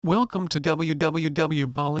Welcome to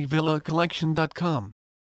www.balivillacollection.com.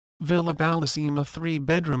 Villa Balisima 3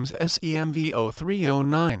 bedrooms SEMVO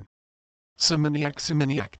 309.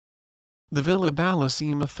 Seminyak. The Villa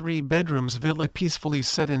Balisima 3 bedrooms villa peacefully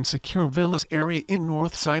set in secure villas area in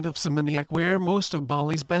north side of Seminyak where most of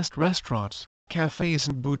Bali's best restaurants, cafes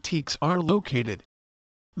and boutiques are located.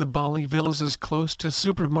 The Bali Villas is close to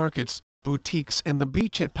supermarkets, boutiques and the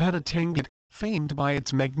beach at Patatangat, famed by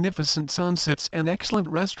its magnificent sunsets and excellent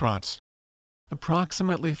restaurants.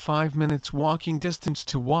 Approximately 5 minutes walking distance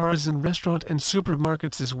to Warazan restaurant and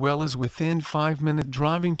supermarkets as well as within 5-minute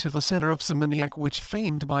driving to the center of Seminyak which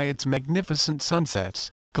famed by its magnificent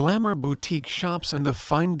sunsets, glamour boutique shops and the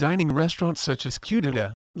fine dining restaurants such as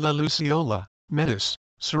Cudita, La Luciola, Metis,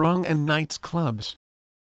 Sarong and Nights Clubs.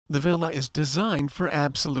 The villa is designed for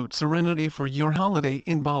absolute serenity for your holiday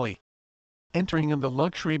in Bali. Entering in the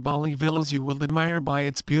luxury Bali villas you will admire by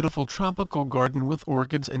its beautiful tropical garden with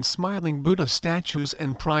orchids and smiling Buddha statues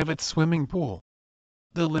and private swimming pool.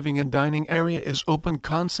 The living and dining area is open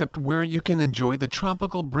concept where you can enjoy the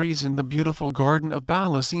tropical breeze in the beautiful garden of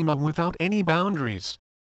Balisima without any boundaries.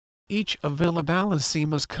 Each of Villa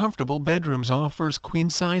Balisima's comfortable bedrooms offers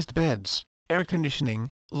queen-sized beds, air conditioning,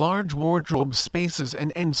 large wardrobe spaces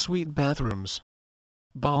and en-suite bathrooms.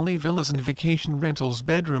 Bali Villas and Vacation Rentals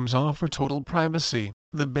bedrooms offer total privacy.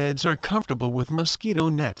 The beds are comfortable with mosquito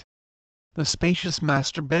net. The spacious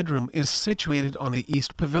master bedroom is situated on the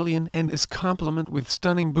east pavilion and is complement with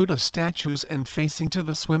stunning Buddha statues and facing to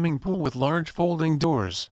the swimming pool with large folding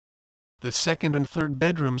doors. The second and third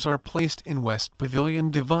bedrooms are placed in west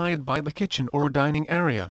pavilion divided by the kitchen or dining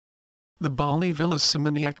area. The Bali Villa's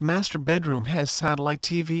Seminyak master bedroom has satellite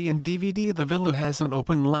TV and DVD. The villa has an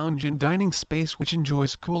open lounge and dining space which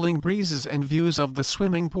enjoys cooling breezes and views of the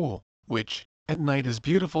swimming pool, which, at night is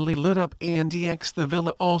beautifully lit up and the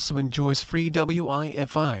villa also enjoys free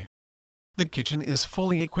Wi-Fi. The kitchen is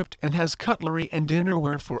fully equipped and has cutlery and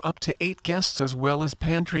dinnerware for up to 8 guests as well as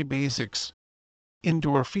pantry basics.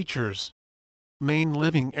 Indoor features: main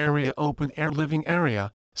living area, open air living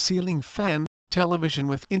area, ceiling fan, television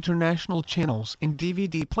with international channels and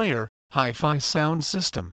DVD player, hi-fi sound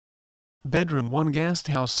system. Bedroom 1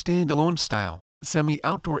 guesthouse standalone style,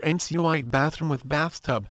 semi-outdoor en-suite bathroom with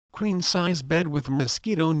bathtub, queen-size bed with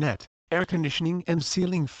mosquito net, air conditioning and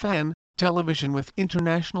ceiling fan, television with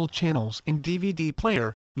international channels and DVD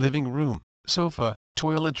player, living room, sofa,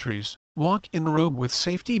 toiletries, walk-in robe with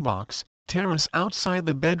safety box, terrace outside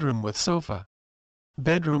the bedroom with sofa.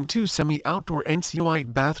 Bedroom 2 semi-outdoor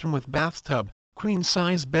en-suite bathroom with bathtub,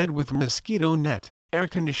 queen-size bed with mosquito net, air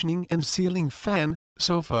conditioning and ceiling fan,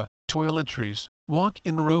 sofa, toiletries,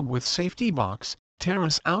 walk-in robe with safety box,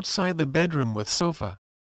 terrace outside the bedroom with sofa.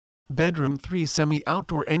 Bedroom 3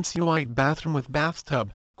 semi-outdoor en-suite bathroom with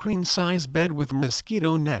bathtub, queen-size bed with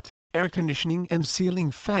mosquito net, air conditioning and ceiling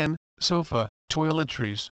fan, sofa,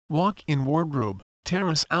 toiletries, walk-in wardrobe,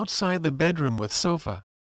 terrace outside the bedroom with sofa.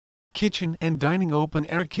 Kitchen and dining, open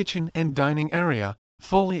air kitchen and dining area,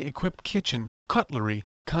 fully equipped kitchen, cutlery,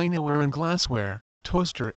 kineware and glassware,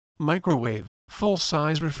 toaster, microwave,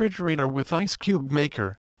 full-size refrigerator with ice cube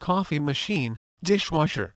maker, coffee machine,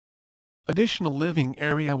 dishwasher. Additional living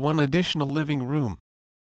area, 1 additional living room.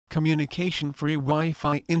 Communication-free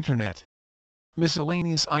Wi-Fi internet.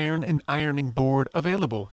 Miscellaneous iron and ironing board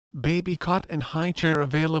available, baby cot and high chair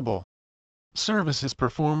available. Services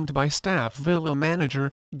performed by staff: villa manager,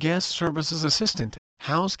 guest services assistant,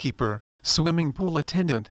 housekeeper, swimming pool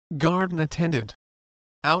attendant, garden attendant.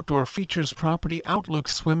 Outdoor features: property outlook,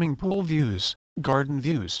 swimming pool views, garden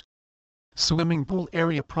views. Swimming pool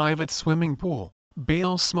area, private swimming pool,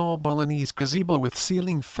 Bale small Balinese gazebo with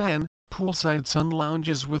ceiling fan, poolside sun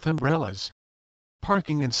lounges with umbrellas.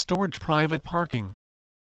 Parking and storage, private parking.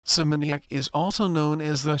 Seminyak is also known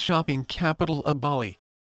as the shopping capital of Bali.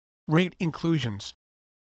 Rate inclusions: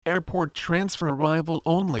 airport transfer, arrival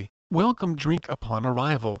only, welcome drink upon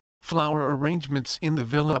arrival, flower arrangements in the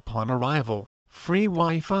villa upon arrival, free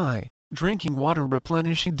Wi-Fi, drinking water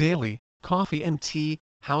replenishing daily, coffee and tea,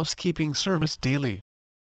 housekeeping service daily.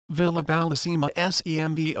 Villa Balisima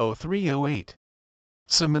SEMVO 308.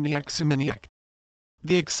 Seminyak.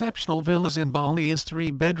 The exceptional villas in Bali is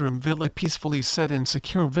 3-bedroom villa peacefully set in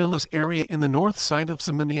secure villas area in the north side of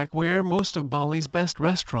Seminyak where most of Bali's best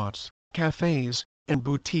restaurants, cafes, and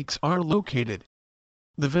boutiques are located.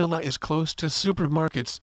 The villa is close to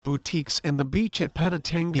supermarkets, boutiques and the beach at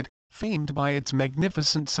Patatangat, famed by its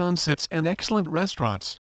magnificent sunsets and excellent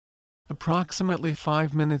restaurants. Approximately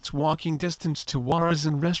 5 minutes walking distance to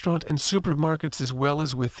Warazan restaurant and supermarkets as well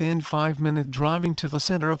as within 5-minute driving to the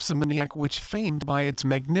center of Seminyak which famed by its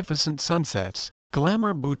magnificent sunsets,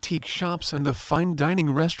 glamour boutique shops and the fine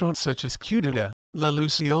dining restaurants such as Cudita, La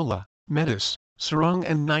Luciola, Metis, Sarong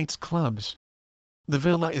and Nights Clubs. The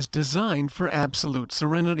villa is designed for absolute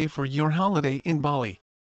serenity for your holiday in Bali.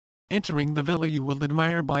 Entering the villa you will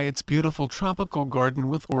admire by its beautiful tropical garden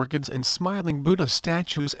with orchids and smiling Buddha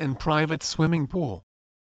statues and private swimming pool.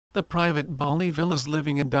 The private Bali Villa's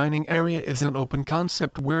living and dining area is an open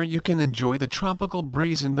concept where you can enjoy the tropical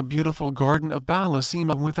breeze in the beautiful garden of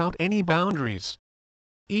Balasima without any boundaries.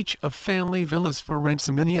 Each of family villas for rent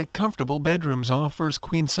Siminiac comfortable bedrooms offers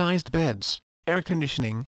queen-sized beds, air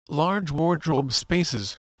conditioning, large wardrobe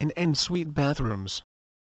spaces, and en-suite bathrooms.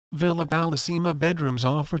 Villa Balasima bedrooms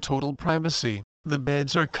offer total privacy. The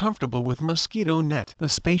beds are comfortable with mosquito net. The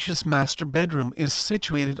spacious master bedroom is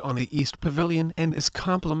situated on the east pavilion and is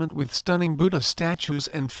complemented with stunning Buddha statues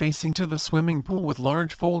and facing to the swimming pool with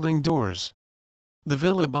large folding doors. The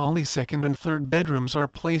Villa Bali second and third bedrooms are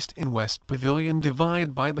placed in west pavilion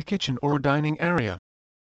divided by the kitchen or dining area.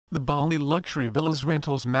 The Bali Luxury Villas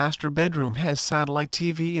Rentals master bedroom has satellite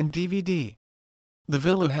TV and DVD. The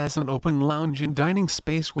villa has an open lounge and dining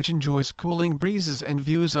space which enjoys cooling breezes and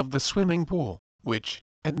views of the swimming pool, which,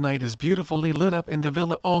 at night is beautifully lit up, and the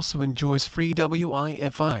villa also enjoys free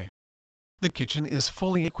Wi-Fi. The kitchen is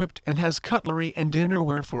fully equipped and has cutlery and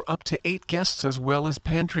dinnerware for up to 8 guests as well as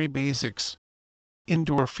pantry basics.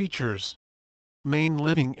 Indoor features: main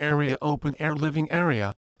living area, open air living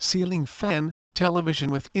area, ceiling fan, television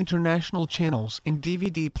with international channels and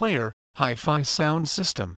DVD player, hi-fi sound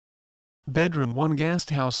system. Bedroom 1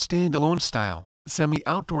 guest house standalone style,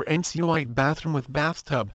 semi-outdoor en-suite bathroom with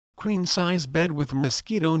bathtub, queen-size bed with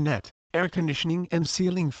mosquito net, air conditioning and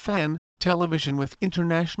ceiling fan, television with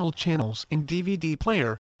international channels and DVD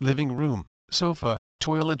player, living room, sofa,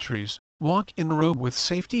 toiletries, walk-in robe with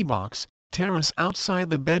safety box, terrace outside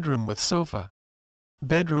the bedroom with sofa.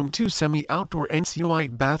 Bedroom 2 semi-outdoor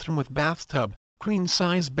en-suite bathroom with bathtub,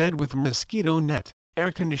 queen-size bed with mosquito net,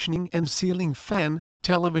 air conditioning and ceiling fan,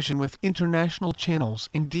 television with international channels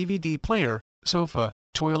and DVD player, sofa,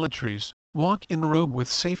 toiletries, walk-in robe with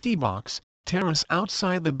safety box, terrace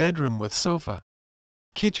outside the bedroom with sofa.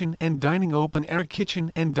 Kitchen and dining, open air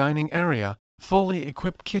kitchen and dining area, fully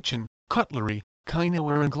equipped kitchen, cutlery,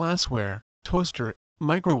 kineware and glassware, toaster,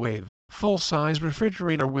 microwave, full-size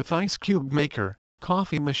refrigerator with ice cube maker,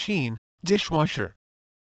 coffee machine, dishwasher.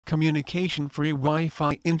 Communication-free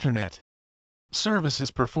Wi-Fi internet.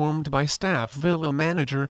 Services performed by staff: villa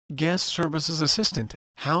manager, guest services assistant,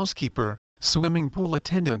 housekeeper, swimming pool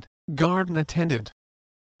attendant, garden attendant.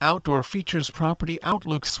 Outdoor features: property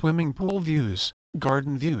outlook, swimming pool views,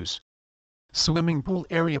 garden views. Swimming pool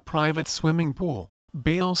area: private swimming pool,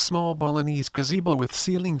 Bale small Balinese gazebo with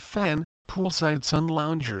ceiling fan, poolside sun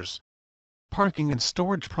loungers. Parking and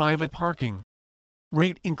storage: private parking.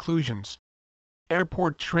 Rate inclusions: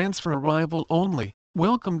 airport transfer, arrival only,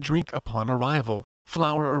 welcome drink upon arrival,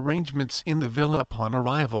 flower arrangements in the villa upon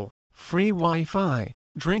arrival, free Wi-Fi,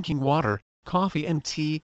 drinking water, coffee and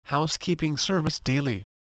tea, housekeeping service daily.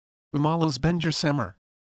 Umalas Benjer Summer.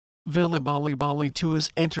 Villa Bali Bali 2 is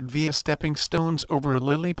entered via stepping stones over a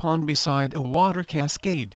lily pond beside a water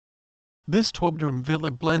cascade. This two-bedroom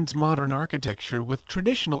villa blends modern architecture with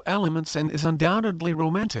traditional elements and is undoubtedly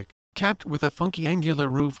romantic, capped with a funky angular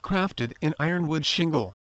roof crafted in ironwood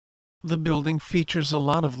shingle. The building features a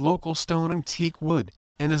lot of local stone and teak wood,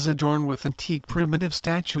 and is adorned with antique primitive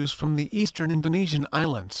statues from the eastern Indonesian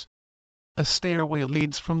islands. A stairway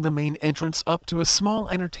leads from the main entrance up to a small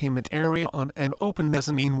entertainment area on an open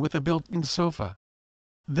mezzanine with a built-in sofa.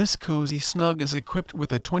 This cozy snug is equipped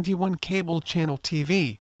with a 21 cable channel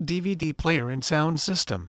TV, DVD player and sound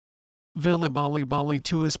system. Villa Bali Bali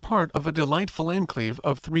 2 is part of a delightful enclave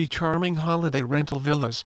of 3 charming holiday rental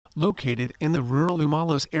villas, located in the rural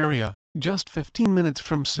Umalas area, just 15 minutes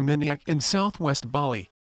from Seminyak in southwest Bali.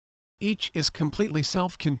 Each is completely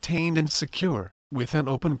self-contained and secure, with an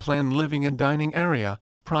open-plan living and dining area,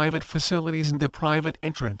 private facilities and a private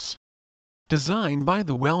entrance. Designed by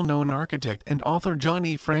the well-known architect and author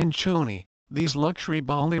Johnny Franchoni, these luxury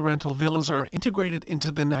Bali rental villas are integrated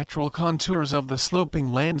into the natural contours of the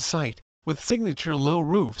sloping land site, with signature low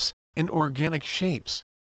roofs and organic shapes.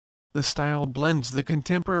 The style blends the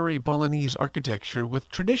contemporary Balinese architecture with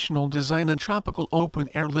traditional design and tropical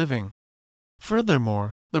open-air living.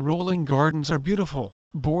 Furthermore, the rolling gardens are beautiful,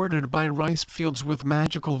 bordered by rice fields with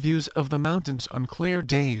magical views of the mountains on clear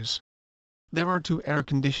days. There are 2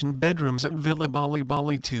 air-conditioned bedrooms at Villa Bali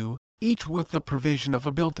Bali 2, each with the provision of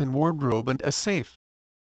a built-in wardrobe and a safe.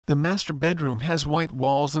 The master bedroom has white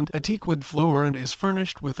walls and a teakwood floor and is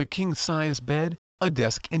furnished with a king-size bed, a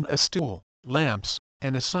desk and a stool, lamps,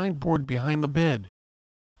 and a sideboard behind the bed.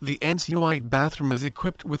 The ensuite bathroom is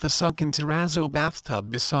equipped with a sunken terrazzo bathtub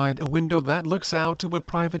beside a window that looks out to a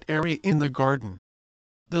private area in the garden.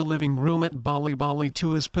 The living room at Bali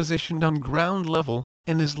 2 is positioned on ground level,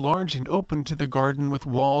 and is large and open to the garden with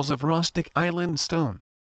walls of rustic island stone.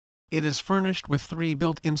 It is furnished with 3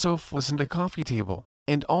 built-in sofas and a coffee table,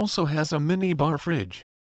 and also has a mini-bar fridge.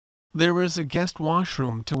 There is a guest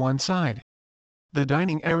washroom to one side. The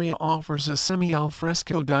dining area offers a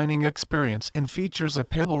semi-alfresco dining experience and features a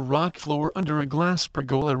pebble rock floor under a glass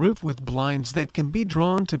pergola roof with blinds that can be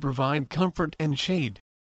drawn to provide comfort and shade.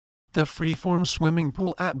 The freeform swimming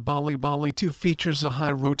pool at Bali 2 features a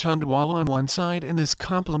high rotund wall on one side and is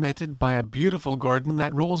complemented by a beautiful garden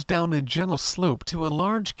that rolls down a gentle slope to a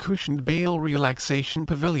large cushioned bale relaxation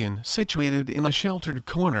pavilion situated in a sheltered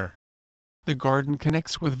corner. The garden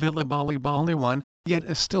connects with Villa Bali 1, yet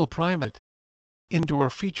is still private. Indoor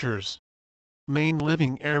features: main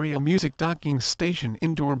living area, music docking station,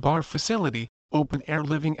 indoor bar facility, open air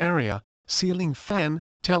living area, ceiling fan,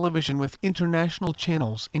 television with international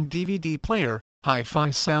channels and DVD player,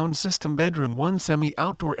 hi-fi sound system, bedroom 1,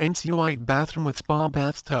 semi-outdoor ensuite bathroom with spa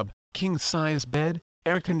bathtub, king-size bed,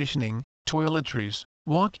 air conditioning, toiletries,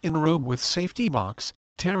 walk-in robe with safety box,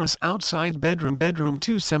 terrace outside, bedroom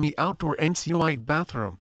 2, semi-outdoor ensuite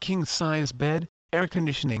bathroom, king-size bed, air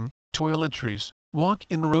conditioning, toiletries,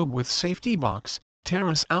 walk-in robe with safety box,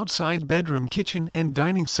 terrace outside, bedroom, kitchen and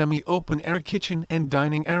dining, semi-open air kitchen and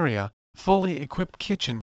dining area, fully equipped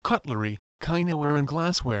kitchen, cutlery, kineware and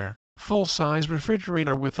glassware, full-size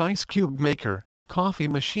refrigerator with ice cube maker, coffee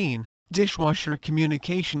machine, dishwasher,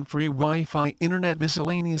 communication-free Wi-Fi, internet,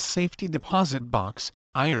 miscellaneous safety deposit box,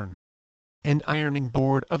 iron and ironing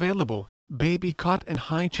board available, baby cot and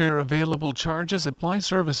high chair available. Charges apply.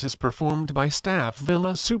 Services performed by staff: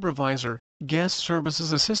 villa supervisor, guest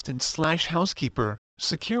services assistant / housekeeper,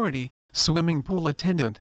 security, swimming pool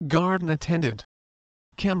attendant, garden attendant.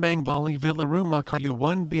 Kembang Bali Villa Rumah Kayu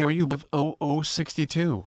 1 BR Ubud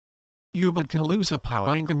 0062. Ubud Kalusa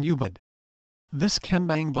Pawangan Ubud. This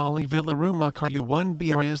Kembang Bali Villa Rumah Kayu 1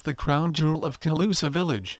 BR is the crown jewel of Kalusa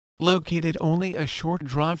village, located only a short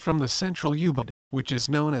drive from the central Ubud, which is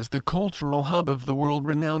known as the cultural hub of the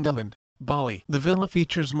world-renowned island, Bali. The villa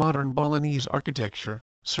features modern Balinese architecture,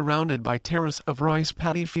 surrounded by terrace of rice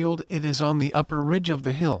paddy field. It is on the upper ridge of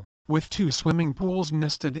the hill, with 2 swimming pools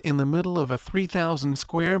nested in the middle of a 3,000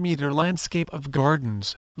 square meter landscape of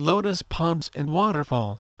gardens, lotus ponds and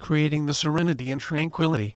waterfall, creating the serenity and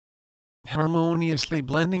tranquility. Harmoniously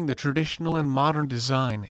blending the traditional and modern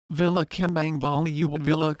design, Villa Kembang Bali Ubud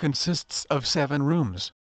Villa consists of 7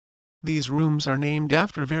 rooms. These rooms are named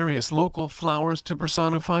after various local flowers to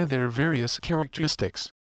personify their various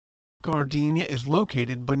characteristics. Gardenia is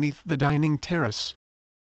located beneath the dining terrace.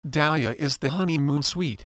 Dahlia is the honeymoon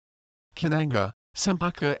suite. Kenanga,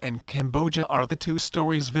 Sempaka and Cambodia are the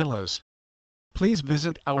 2-stories villas. Please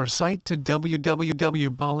visit our site to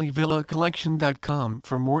www.balivillacollection.com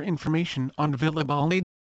for more information on Villa Bali.